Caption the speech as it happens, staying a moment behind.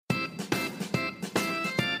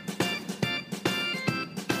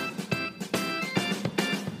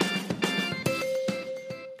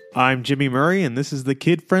I'm Jimmy Murray, and this is the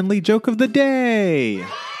kid-friendly joke of the day.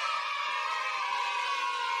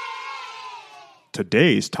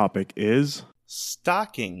 Today's topic is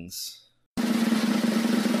stockings.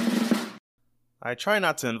 I try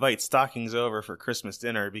not to invite stockings over for Christmas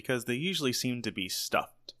dinner because they usually seem to be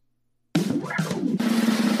stuffed.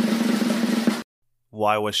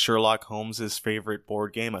 Why was Sherlock Holmes' favorite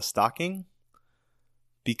board game a stocking?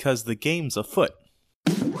 Because the game's afoot.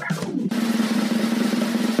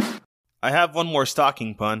 I have one more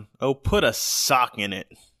stocking pun. Oh, put a sock in it.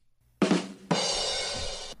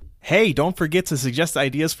 Hey, don't forget to suggest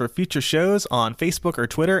ideas for future shows on Facebook or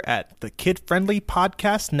Twitter at the Kid Friendly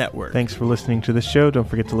Podcast Network. Thanks for listening to the show. Don't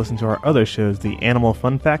forget to listen to our other shows, the Animal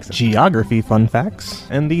Fun Facts, Geography Fun Facts,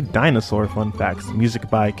 and the Dinosaur Fun Facts. Music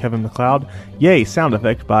by Kevin MacLeod. Yay, sound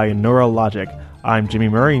effect by Neurologic. I'm Jimmy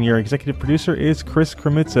Murray, and your executive producer is Chris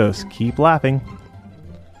Kremitzos. Keep laughing.